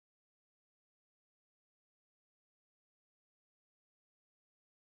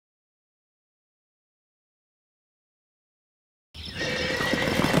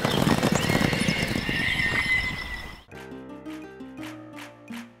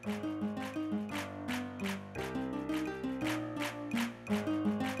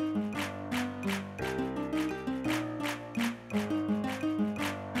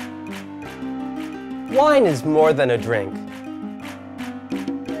Wine is more than a drink.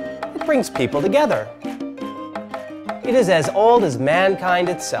 It brings people together. It is as old as mankind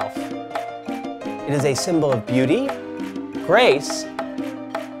itself. It is a symbol of beauty, grace,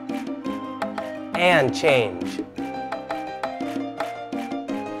 and change.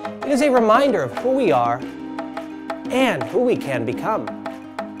 It is a reminder of who we are and who we can become.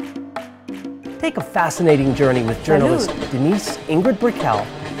 Take a fascinating journey with journalist Denise Ingrid Brickel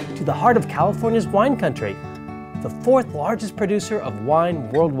to the heart of California's wine country, the fourth largest producer of wine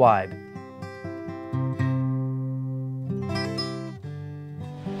worldwide.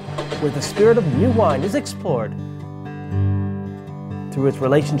 Where the spirit of new wine is explored through its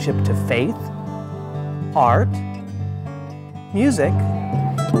relationship to faith, art, music,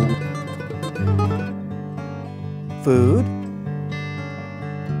 food,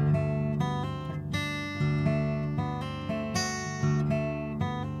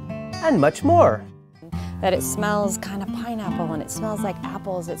 and much more. That it smells kind of pineapple, and it smells like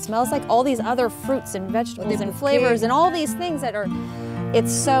apples, it smells like all these other fruits and vegetables and flavors and all these things that are,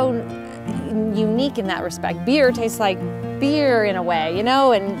 it's so unique in that respect. Beer tastes like beer in a way, you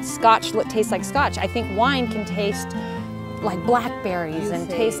know, and Scotch tastes like Scotch. I think wine can taste like blackberries and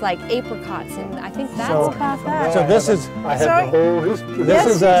taste like apricots, and I think that's about that. So this is, I have the whole history. This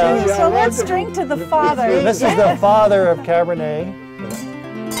is so let's drink to the father. This is the father of Cabernet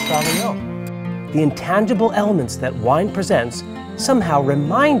Sauvignon. The intangible elements that wine presents somehow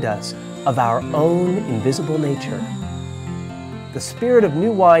remind us of our own invisible nature. The spirit of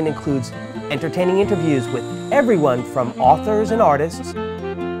new wine includes entertaining interviews with everyone from authors and artists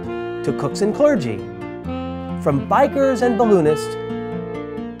to cooks and clergy, from bikers and balloonists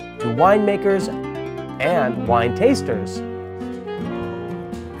to winemakers and wine tasters.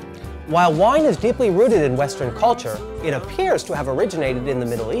 While wine is deeply rooted in Western culture, it appears to have originated in the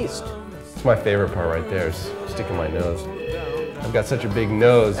Middle East. It's my favorite part right there, is sticking my nose. I've got such a big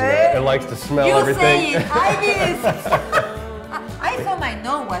nose, and it likes to smell everything. You say it, I thought my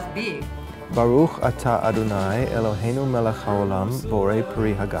nose was big. Baruch atah Adonai Eloheinu melech haolam borei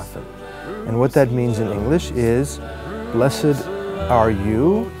peri hagafen. And what that means in English is, blessed are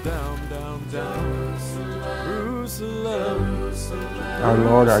you, our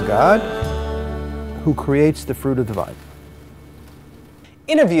Lord, our God, who creates the fruit of the vine.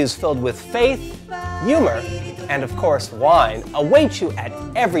 Interviews filled with faith, humor, and of course wine await you at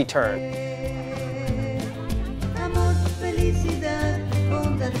every turn.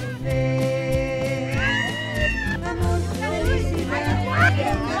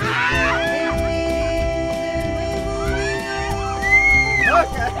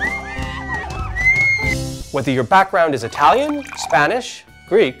 Whether your background is Italian, Spanish,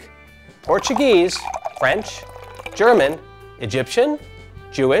 Greek, Portuguese, French, German, Egyptian,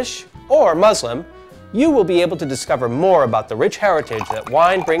 Jewish, or Muslim, you will be able to discover more about the rich heritage that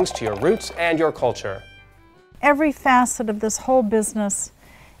wine brings to your roots and your culture. Every facet of this whole business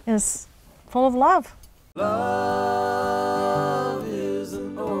is full of love. Love is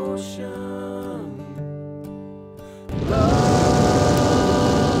an ocean.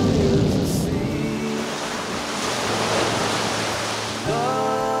 Love is a sea.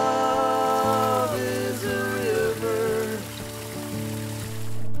 Love is a river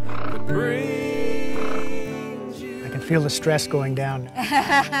that brings you. I can feel the stress going down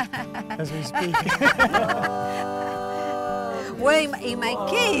as we speak. Well, in my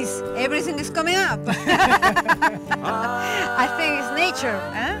case, everything is coming up. I think it's nature,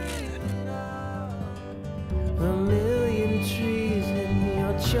 huh? A million trees in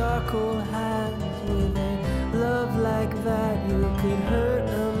your charcoal hands. With a love like that, you could hurt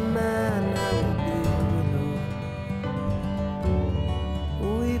a man. I would be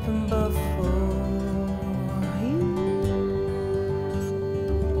weeping but for you.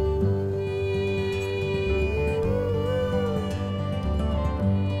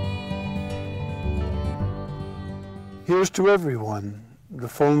 Here's to everyone the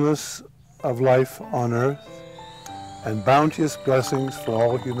fullness of life on earth and bounteous blessings for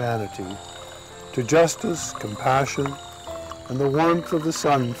all humanity, to justice, compassion, and the warmth of the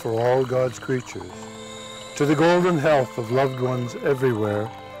sun for all God's creatures, to the golden health of loved ones everywhere,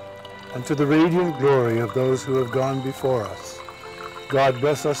 and to the radiant glory of those who have gone before us. God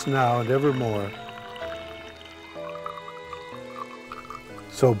bless us now and evermore.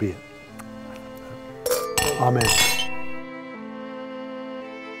 So be it. Amen.